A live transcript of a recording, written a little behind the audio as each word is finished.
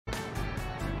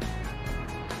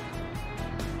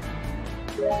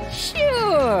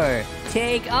Sure,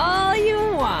 take all you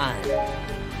want.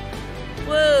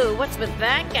 Whoa, what's with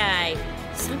that guy?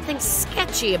 Something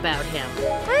sketchy about him.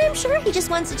 I'm sure he just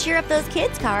wants to cheer up those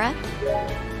kids, Kara.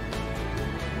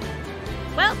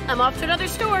 Well, I'm off to another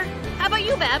store. How about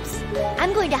you, Babs?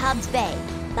 I'm going to Hobbs Bay,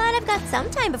 but I've got some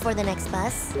time before the next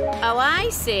bus. Oh, I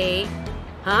see.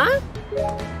 Huh?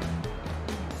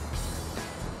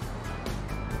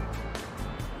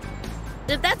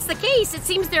 If that's the case, it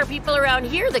seems there are people around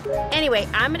here that... Anyway,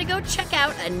 I'm gonna go check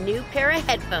out a new pair of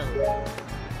headphones.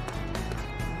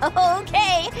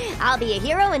 Okay, I'll be a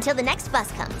hero until the next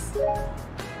bus comes.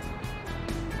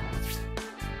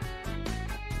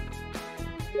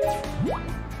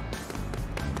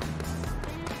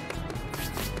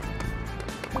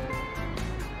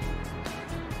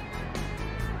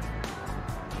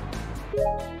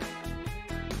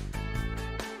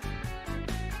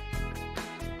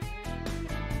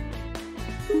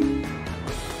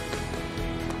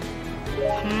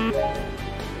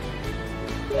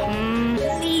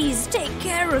 Please take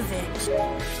care of it.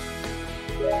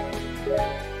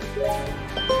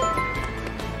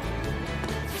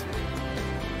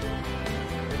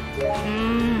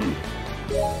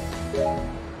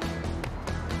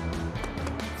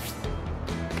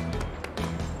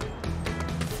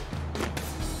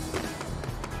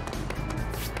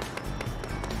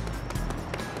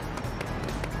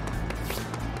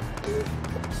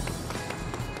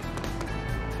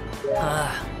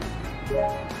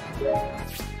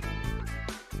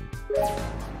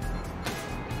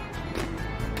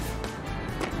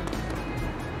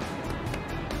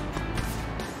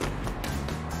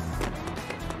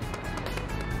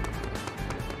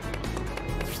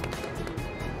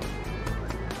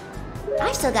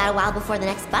 I've still got a while before the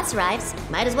next bus arrives.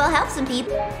 Might as well help some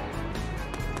people.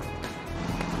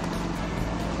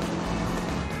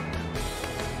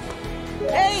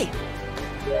 Hey!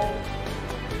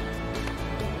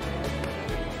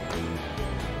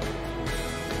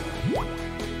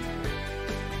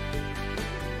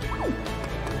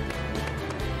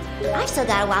 I've still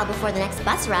got a while before the next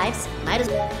bus arrives. Might as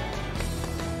well.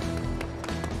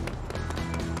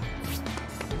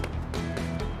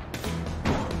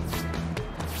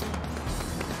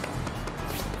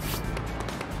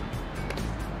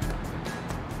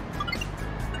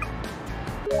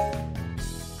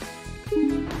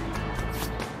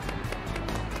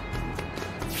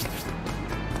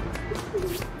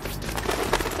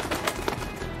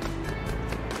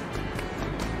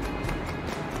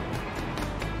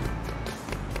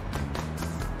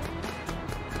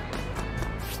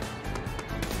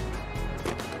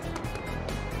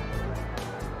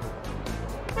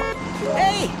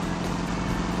 Hey!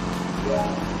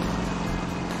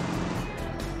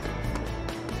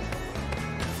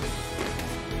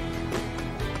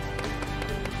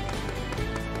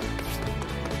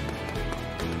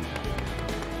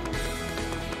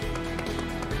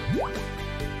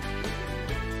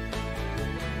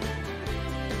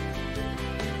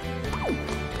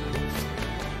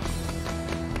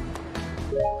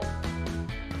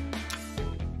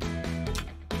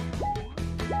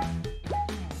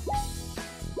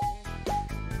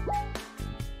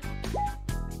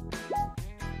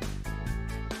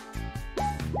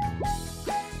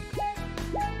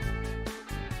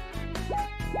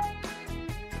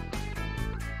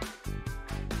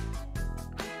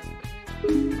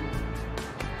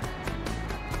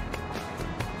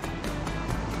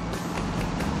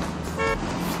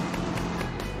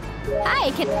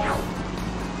 I can...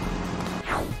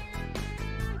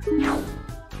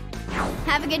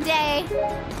 Have a good day.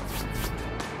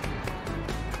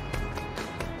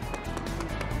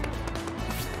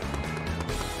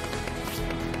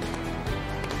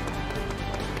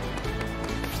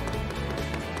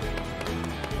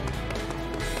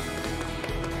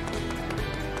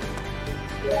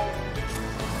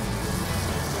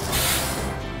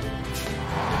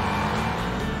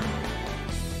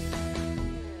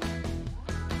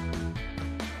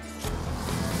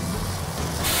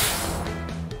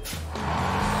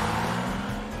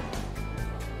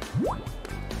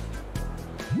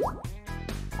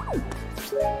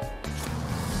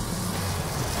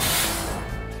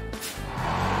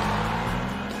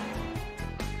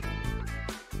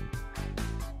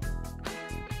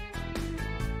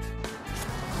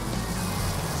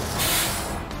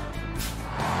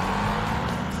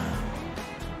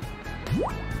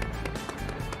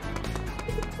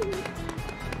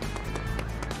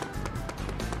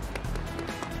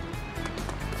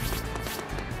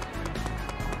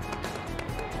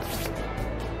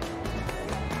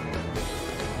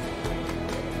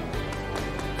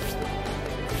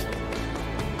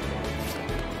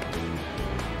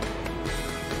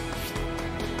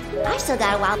 still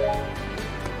got a while.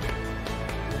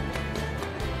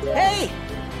 Hey!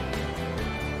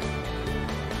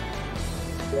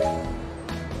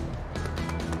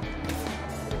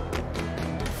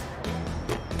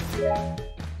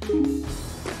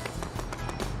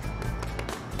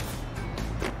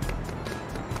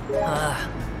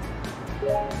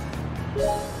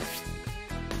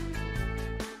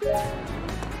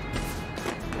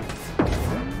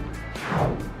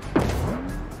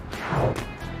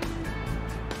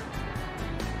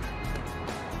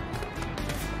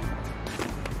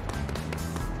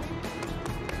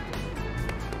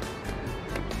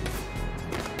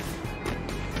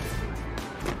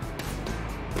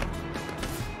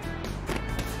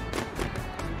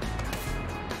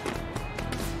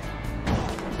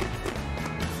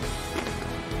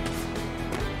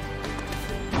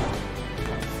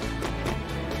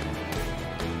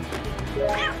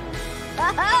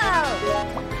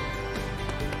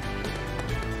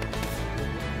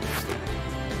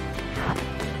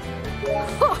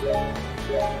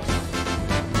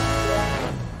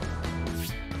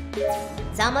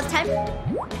 It's almost time.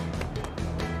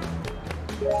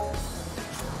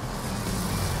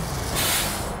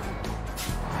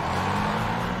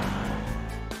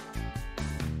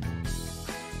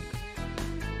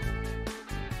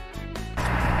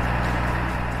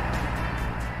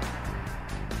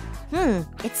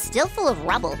 It's still full of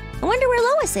rubble. I wonder where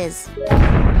Lois is.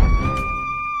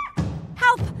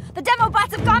 Help! The demo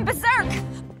bots have gone berserk!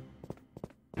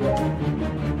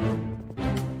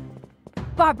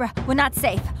 Barbara, we're not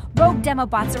safe. Rogue demo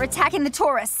bots are attacking the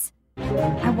tourists.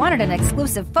 I wanted an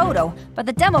exclusive photo, but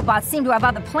the demo bots seem to have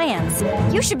other plans.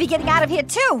 You should be getting out of here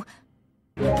too!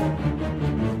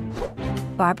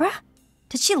 Barbara?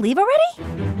 Did she leave already?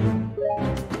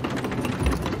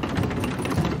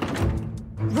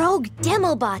 Rogue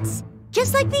demo bots,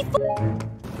 just like before.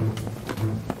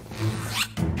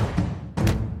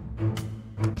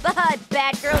 But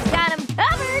Batgirl's got him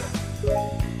covered!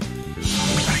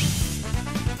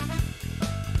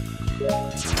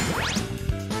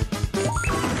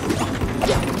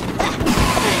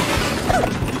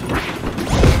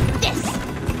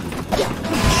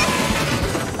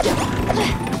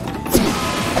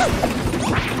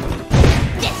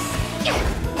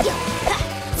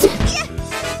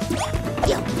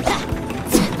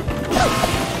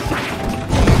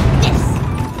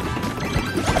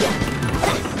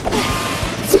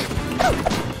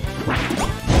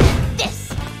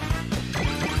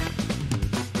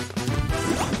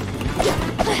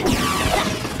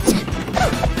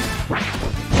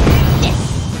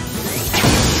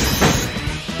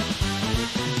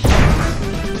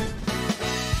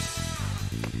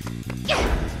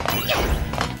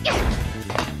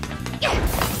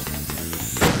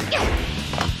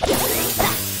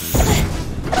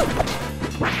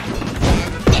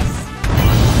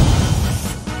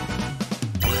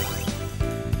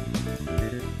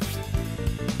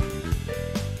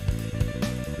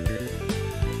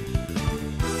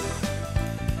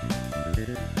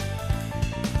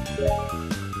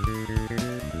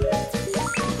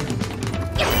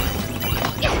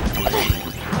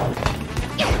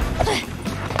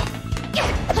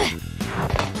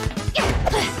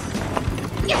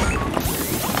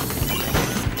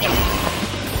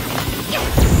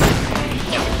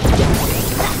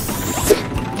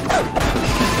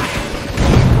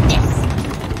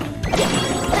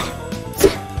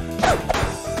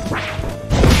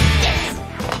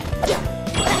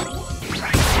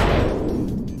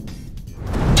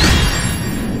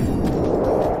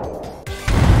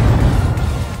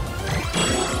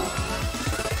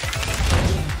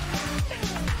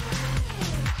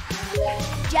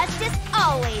 Justice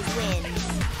always wins.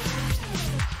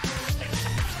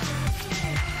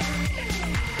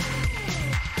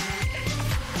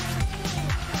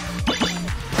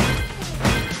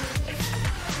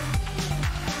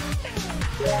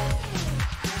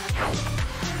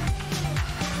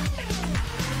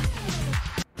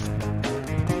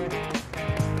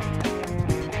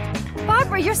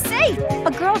 Barbara, you're safe!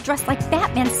 A girl dressed like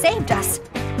Batman saved us.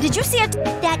 Did you see it?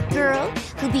 That girl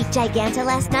who beat Giganta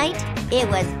last night? It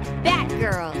was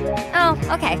Batgirl.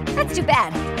 Oh, okay. That's too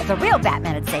bad. If a real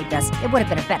Batman had saved us, it would have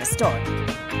been a better story.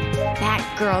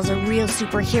 Batgirl's a real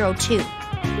superhero, too.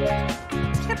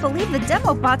 Can't believe the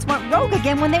demo bots went rogue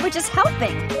again when they were just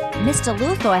helping. Mr.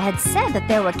 Luthor had said that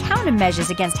there were countermeasures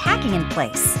against hacking in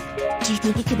place. Do you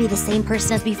think it could be the same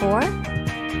person as before?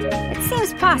 It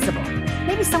seems possible.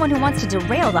 Maybe someone who wants to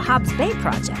derail the Hobbs Bay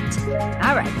project.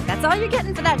 All right, that's all you're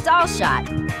getting for that doll shot.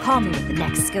 Call me with the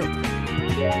next scoop.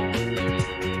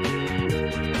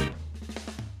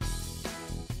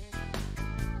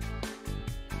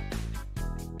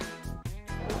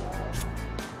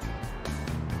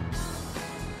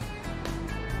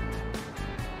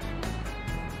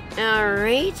 All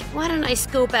right, why don't I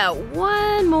scope out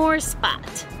one more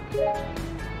spot?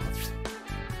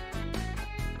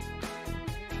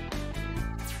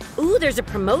 Ooh, there's a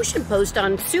promotion post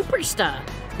on Superstar.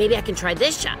 Maybe I can try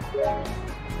this shop.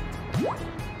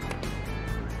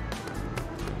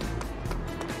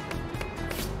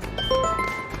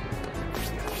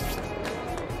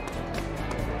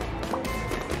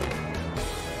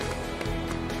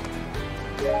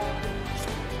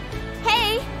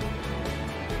 Hey!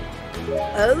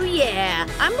 Oh yeah,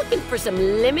 I'm looking for some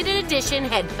limited edition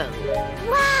headphones.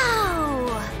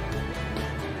 Wow!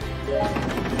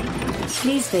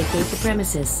 Please vacate the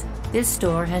premises. This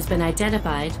store has been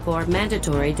identified for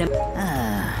mandatory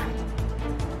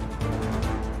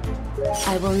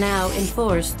I will now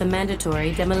enforce the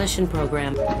mandatory demolition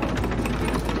program.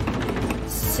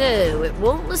 So, it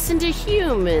won't listen to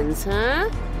humans, huh?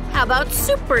 How about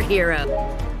superhero?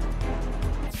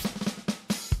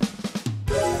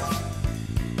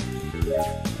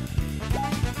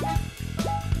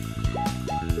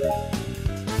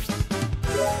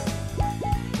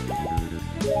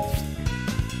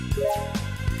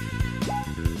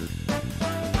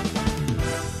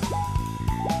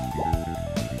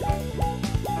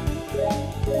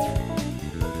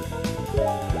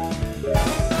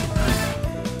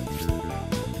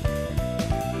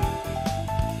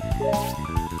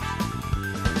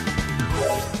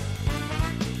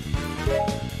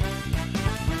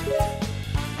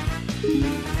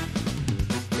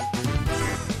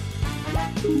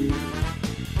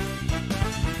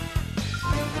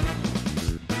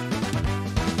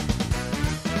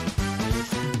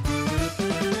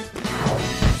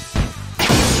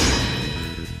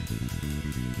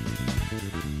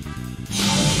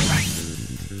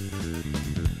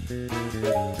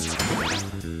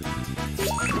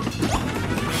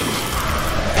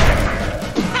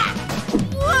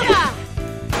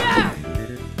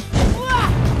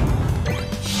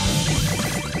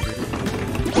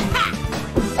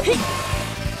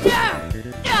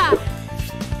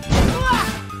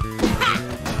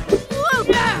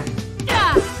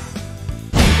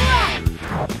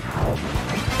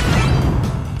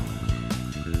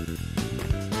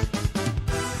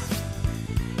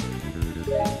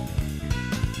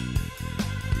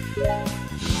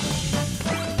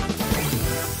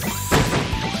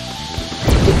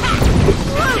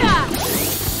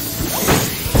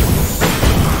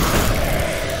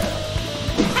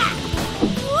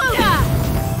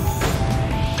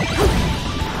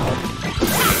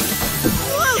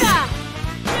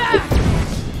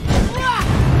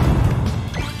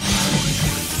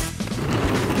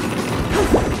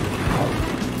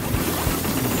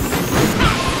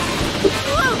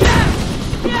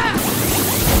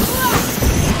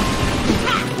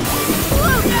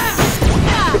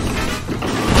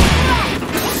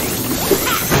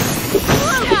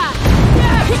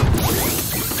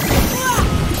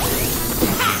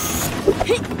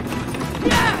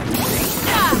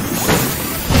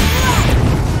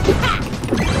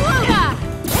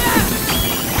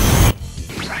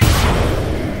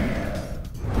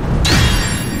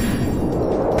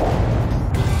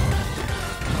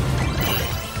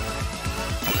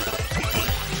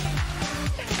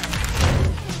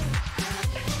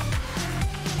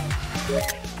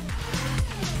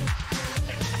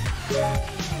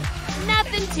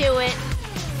 Nothing to it.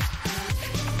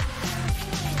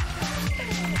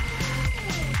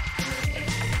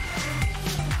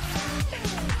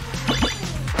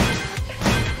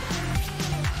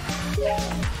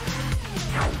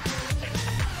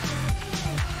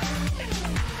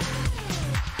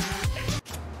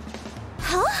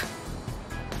 Huh?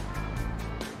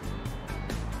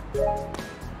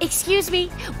 Excuse me,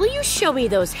 will you show me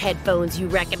those headphones you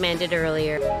recommended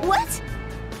earlier? What?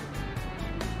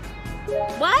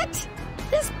 What?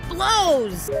 This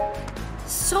blows!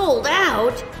 Sold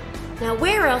out? Now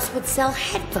where else would sell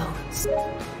headphones?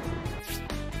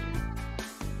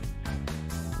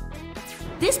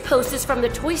 This post is from the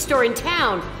toy store in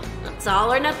town. It's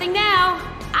all or nothing now.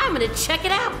 I'm gonna check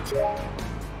it out.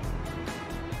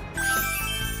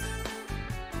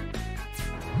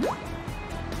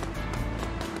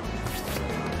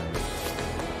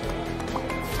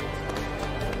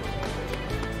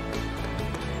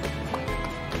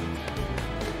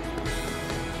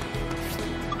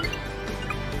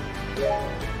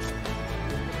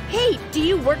 Hey, do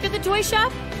you work at the toy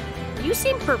shop? You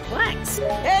seem perplexed.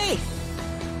 Hey!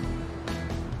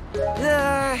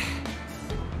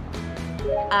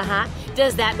 Uh-huh.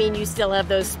 Does that mean you still have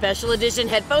those special edition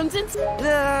headphones in?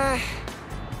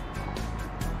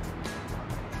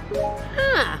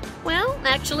 Huh. Well,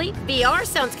 that Actually, VR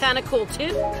sounds kind of cool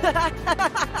too.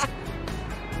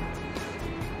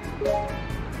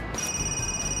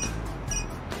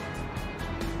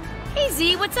 Hey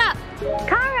Z, what's up?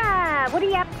 Kara, what are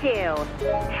you up to?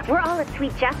 We're all at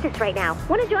Sweet Justice right now.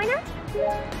 Want to join us?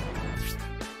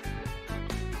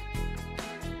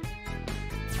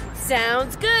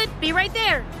 Sounds good. Be right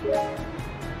there.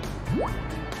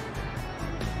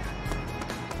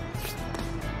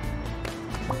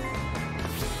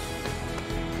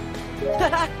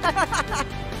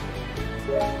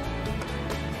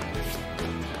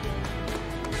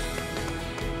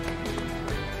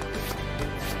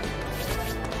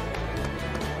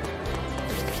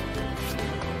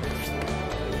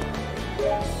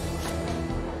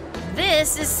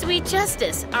 This is Sweet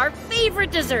Justice, our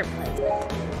favorite dessert place.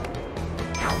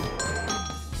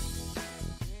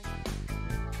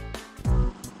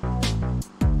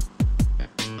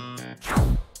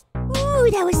 Ooh,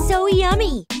 that was so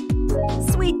yummy.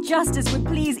 Sweet Justice would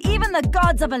please even the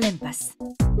gods of Olympus.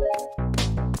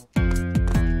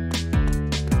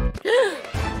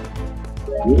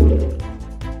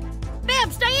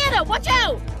 Babs, Diana, watch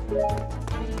out!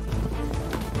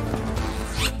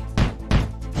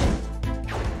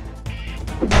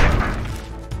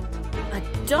 A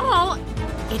doll?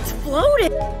 It's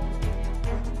floating!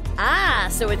 Ah,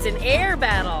 so it's an air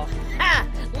battle. Ha!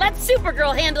 Let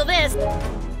Supergirl handle this!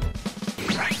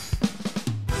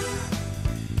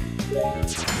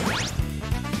 Let's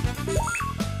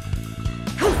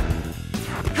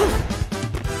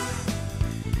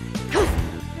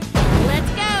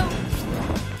go!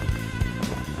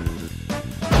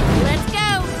 Let's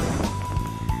go!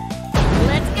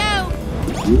 Let's go!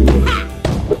 Ha!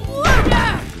 Whoa!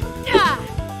 Ah!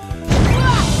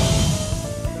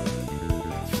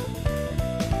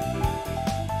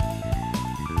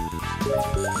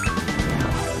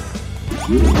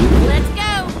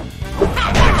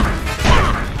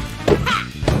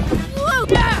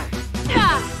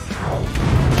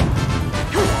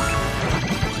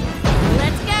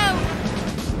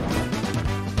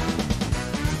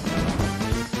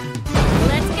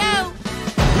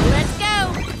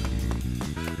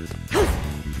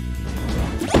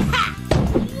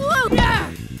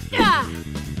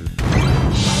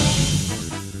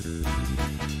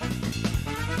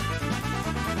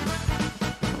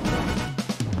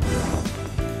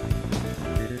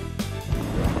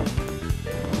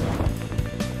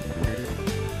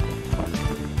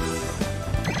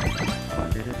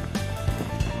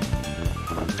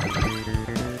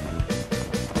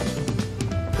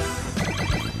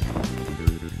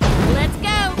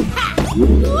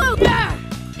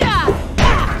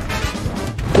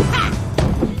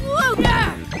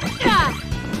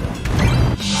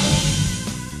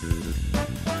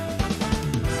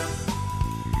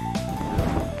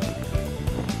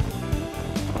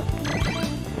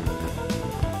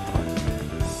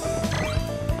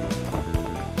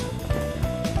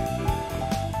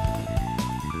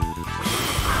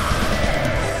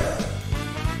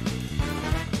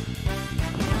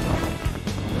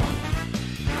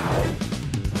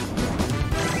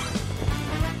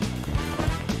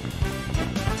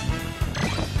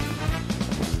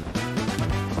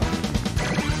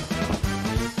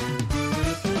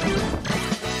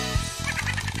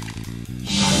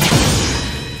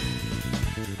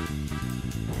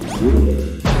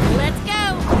 Let's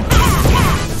go!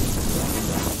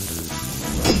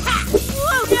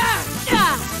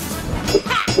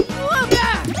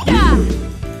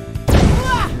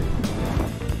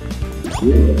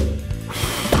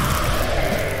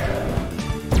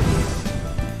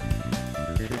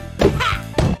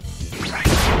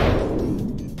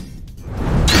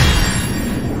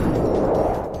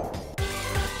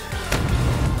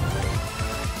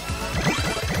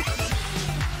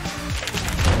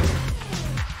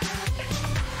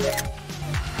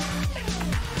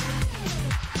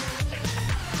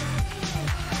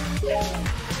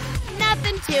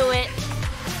 Nothing to it.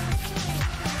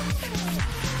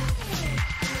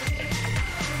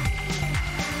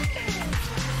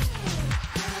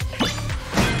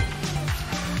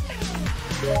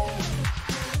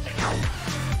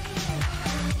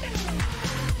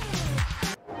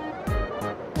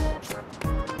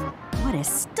 What a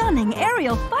stunning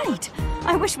aerial fight!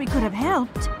 I wish we could have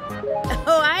helped.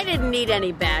 Oh, I didn't need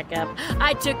any backup.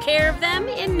 I took care of them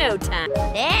in no time.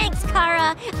 Thanks,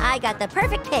 Kara. I got the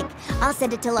perfect pick. I'll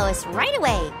send it to Lois right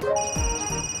away.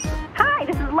 Hi,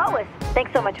 this is Lois.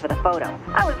 Thanks so much for the photo.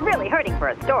 I was really hurting for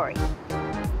a story.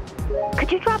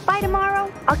 Could you drop by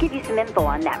tomorrow? I'll give you some info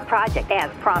on that project as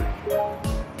promised.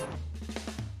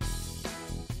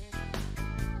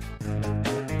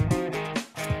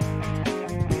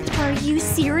 you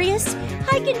serious?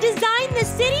 I can design the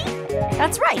city?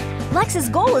 That's right. Lex's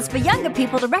goal is for younger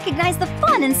people to recognize the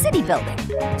fun in city building.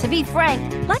 To be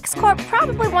frank, LexCorp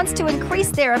probably wants to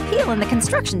increase their appeal in the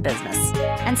construction business.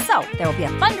 And so, there will be a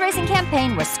fundraising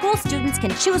campaign where school students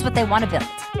can choose what they want to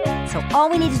build. So all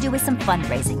we need to do is some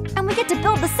fundraising, and we get to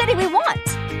build the city we want.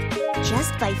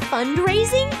 Just by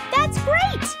fundraising? That's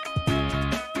great!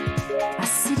 A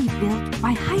city built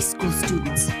by high school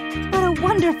students. What a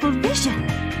wonderful vision!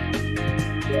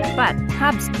 But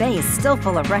Hobbs Bay is still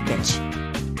full of wreckage.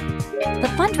 The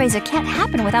fundraiser can't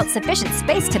happen without sufficient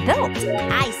space to build.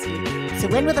 I see. So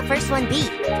when will the first one be?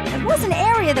 It was an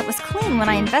area that was clean when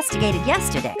I investigated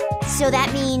yesterday. So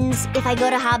that means if I go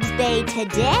to Hobbs Bay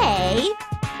today...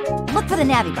 Look for the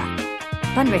Navibot.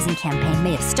 Fundraising campaign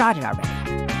may have started already.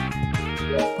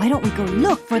 Why don't we go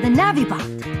look for the Navibot?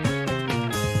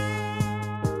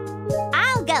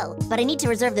 I'll go, but I need to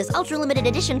reserve this ultra-limited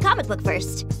edition comic book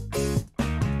first.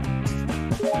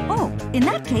 Oh, in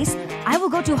that case, I will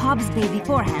go to Hobbs Bay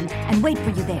beforehand and wait for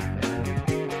you there.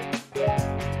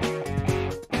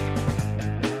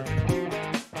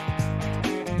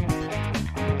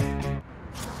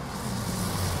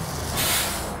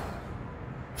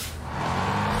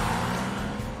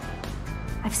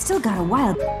 I've still got a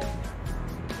while.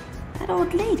 That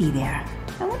old lady there.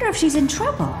 I wonder if she's in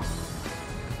trouble.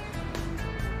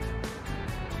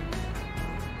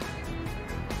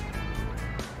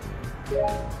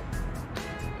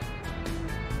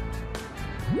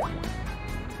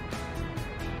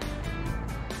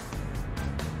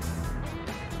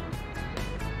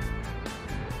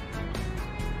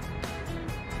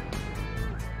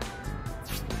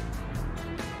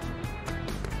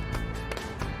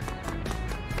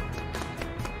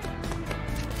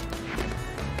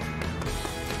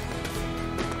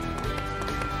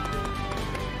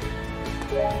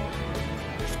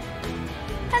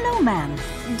 Hello, ma'am.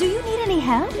 Do you need any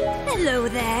help? Hello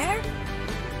there.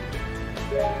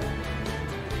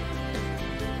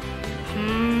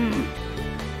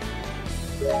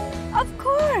 Of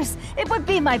course. It would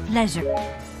be my pleasure.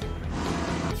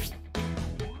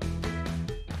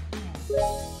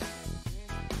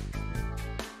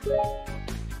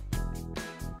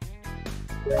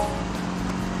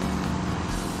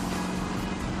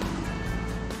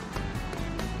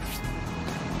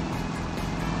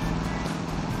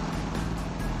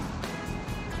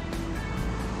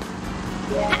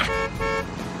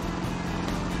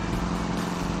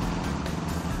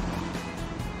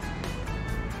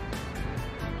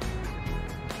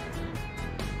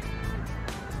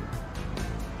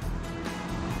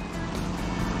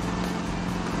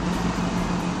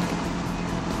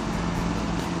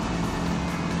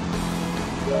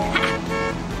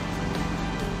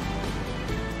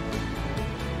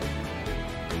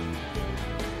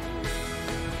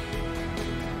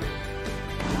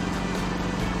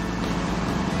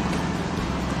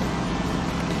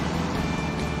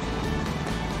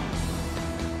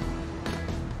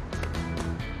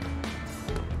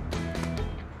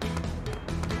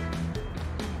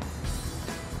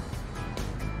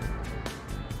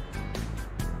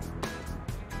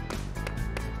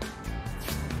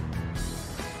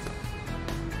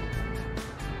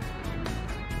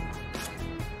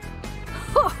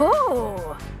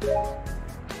 Oh!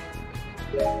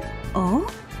 Oh?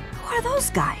 Who are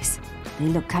those guys? They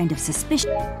look kind of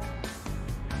suspicious.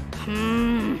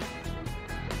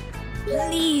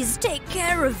 Please take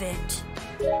care of it.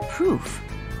 Proof?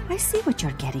 I see what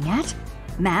you're getting at.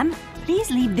 Ma'am,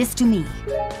 please leave this to me.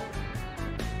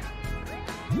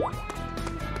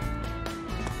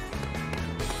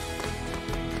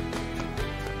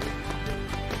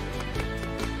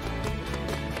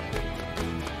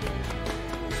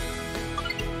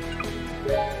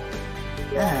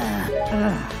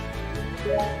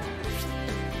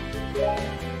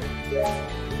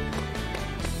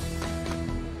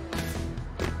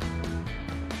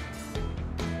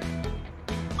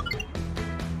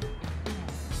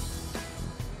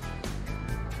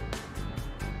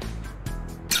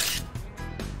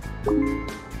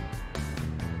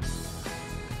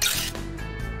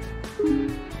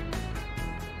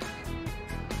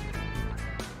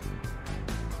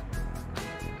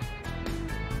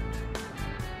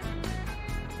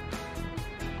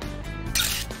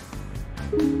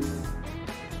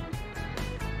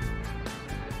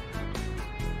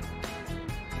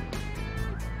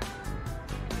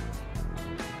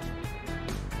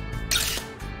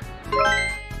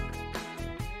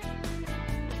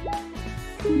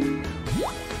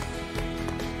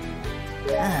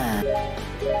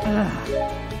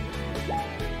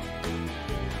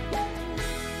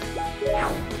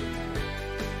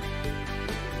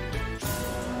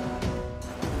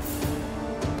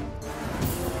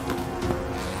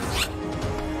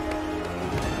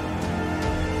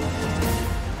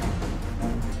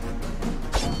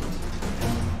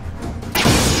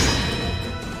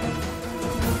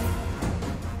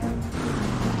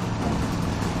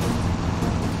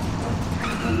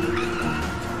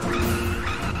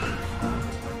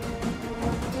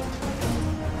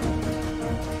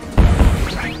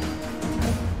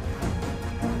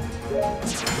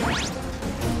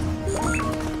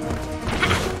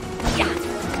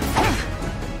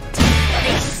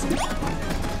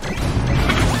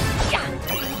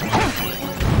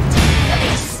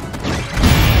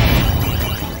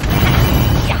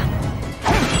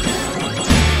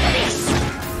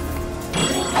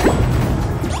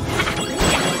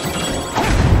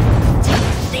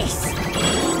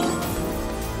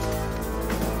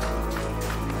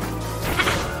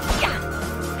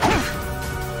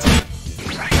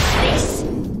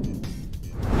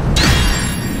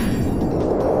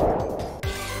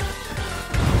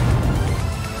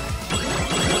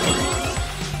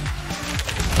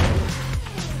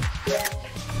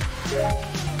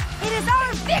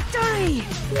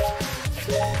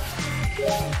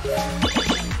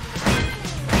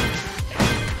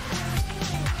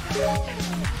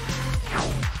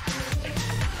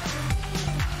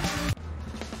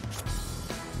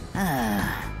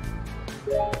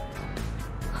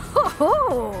 Ho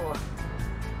ho!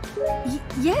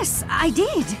 Yes, I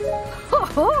did. Ho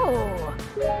ho!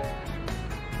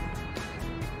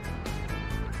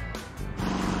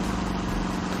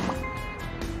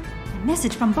 A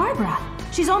message from Barbara.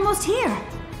 She's almost here.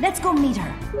 Let's go meet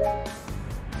her.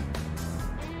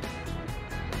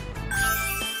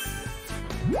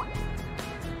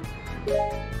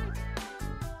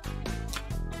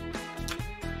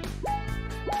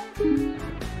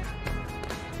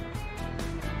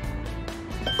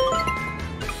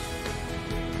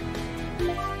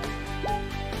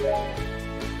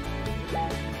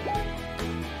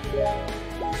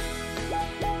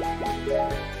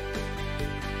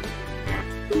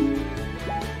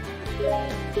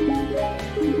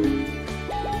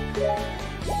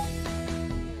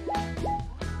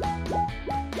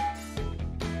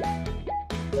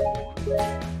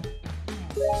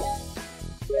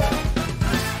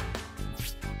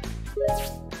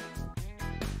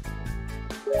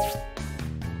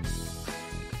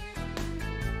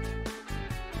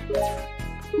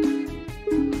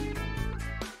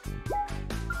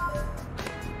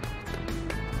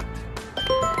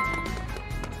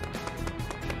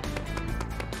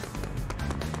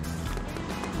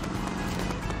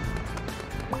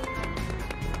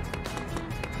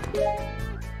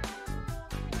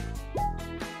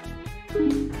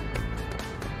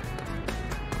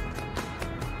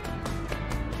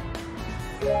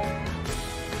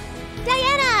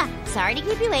 Diana! Sorry to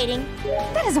keep you waiting.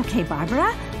 That is okay,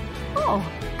 Barbara. Oh,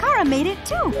 Kara made it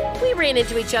too. We ran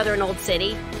into each other in Old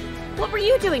City. What were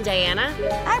you doing, Diana?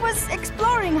 I was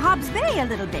exploring Hobbs Bay a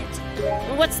little bit.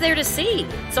 What's there to see?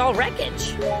 It's all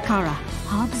wreckage. Kara,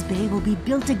 Hobbs Bay will be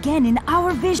built again in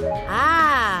our vision.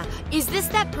 Ah, is this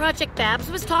that project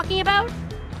Babs was talking about?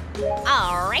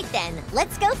 All right then,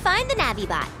 let's go find the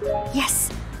Navibot. Yes,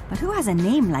 but who has a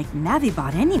name like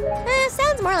Navibot anyway?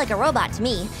 Sounds more like a robot to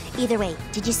me. Either way,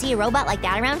 did you see a robot like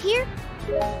that around here?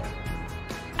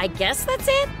 I guess that's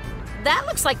it. That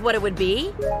looks like what it would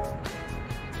be.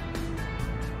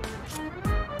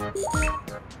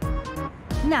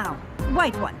 Now,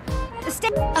 white one.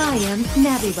 I am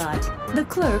Navibot, the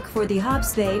clerk for the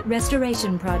Hobbs Bay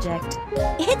Restoration Project.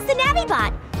 It's the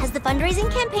Navibot. Has the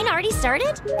fundraising campaign already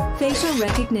started? Facial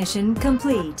recognition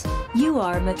complete. You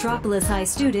are Metropolis High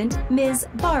student, Ms.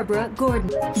 Barbara Gordon.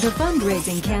 The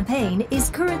fundraising campaign is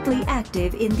currently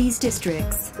active in these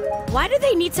districts. Why do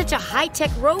they need such a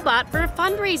high-tech robot for a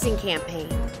fundraising campaign?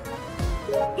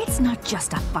 It's not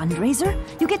just a fundraiser.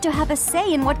 You get to have a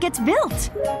say in what gets built.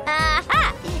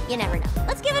 Aha! You never know.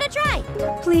 Let's give it a try.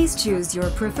 Please choose your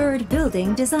preferred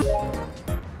building design.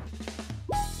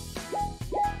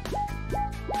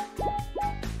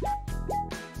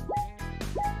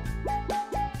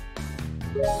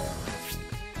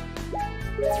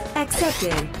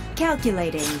 Accepted.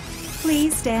 Calculating.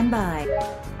 Please stand by.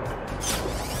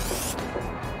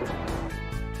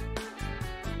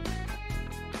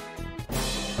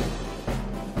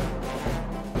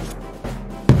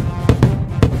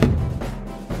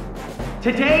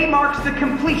 Today marks the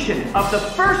completion of the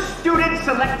first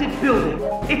student-selected building.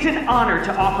 It's an honor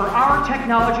to offer our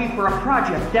technology for a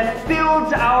project that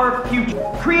builds our future.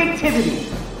 Creativity,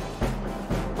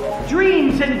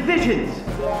 dreams and visions.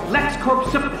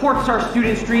 LexCorp supports our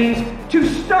students' dreams to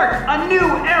start a new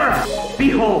era.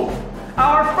 Behold,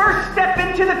 our first step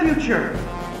into the future.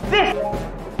 This.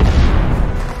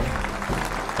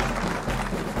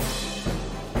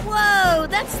 Whoa,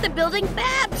 that's the building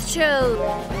Babs chose.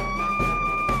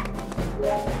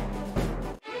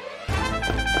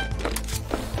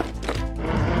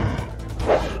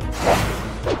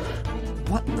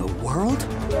 What in the world?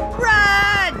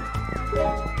 Run!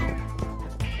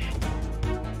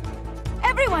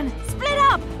 Everyone, split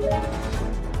up!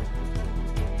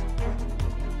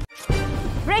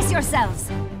 Brace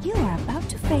yourselves. You are about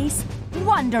to face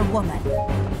Wonder Woman.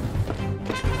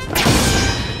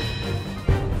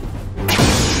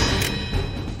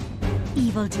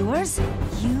 Evildoers,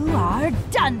 you are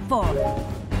done for.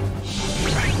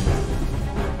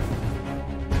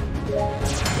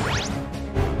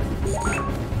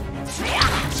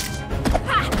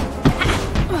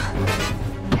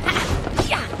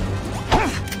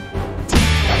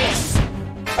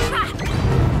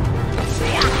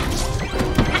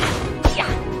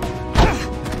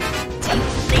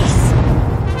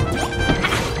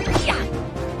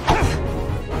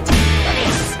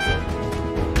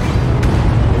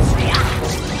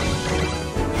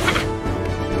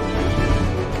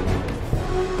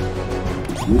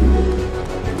 You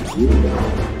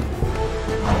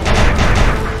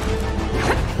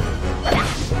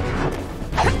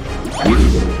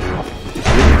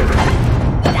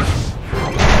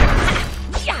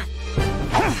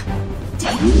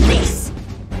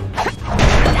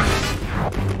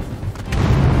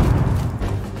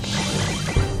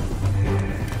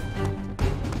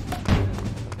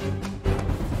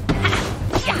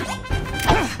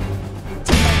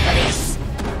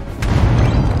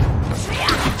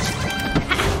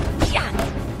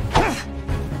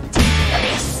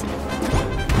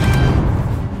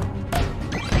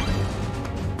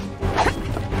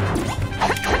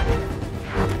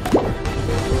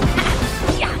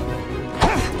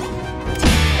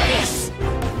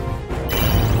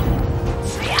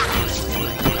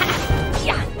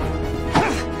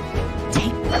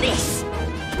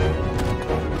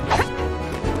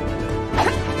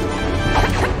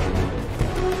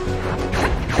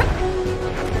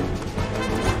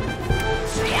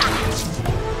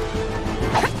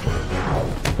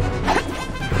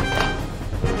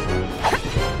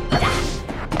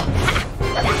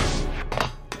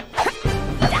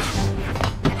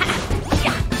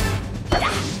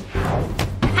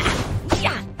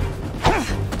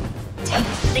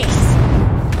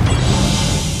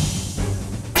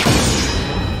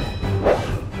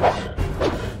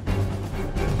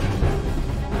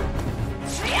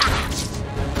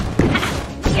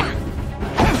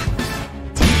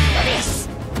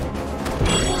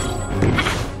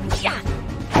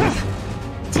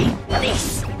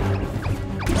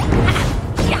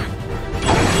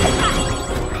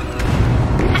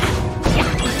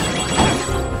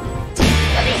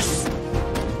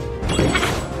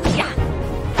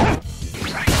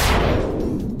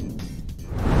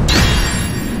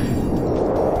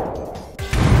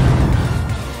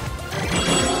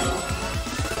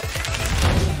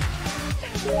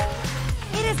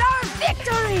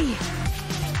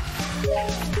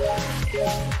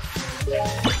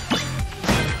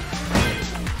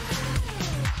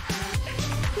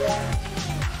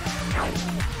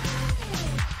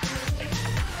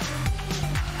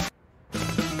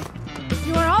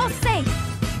are all safe.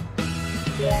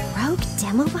 Rogue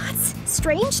demobots?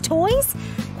 Strange toys?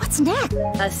 What's next?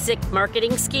 A sick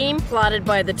marketing scheme plotted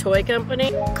by the toy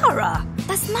company? Kara,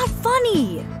 that's not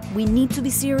funny. We need to be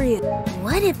serious.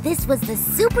 What if this was the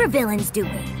supervillains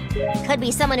doing? Could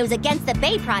be someone who's against the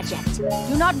Bay Project.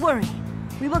 Do not worry.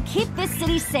 We will keep this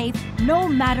city safe no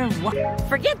matter what.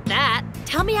 Forget that.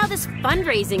 Tell me how this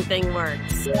fundraising thing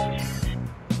works.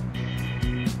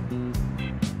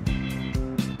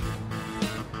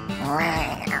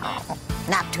 Wow.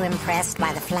 Not too impressed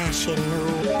by the flashy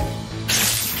new.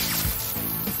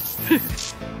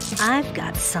 I've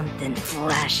got something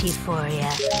flashy for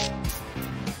you.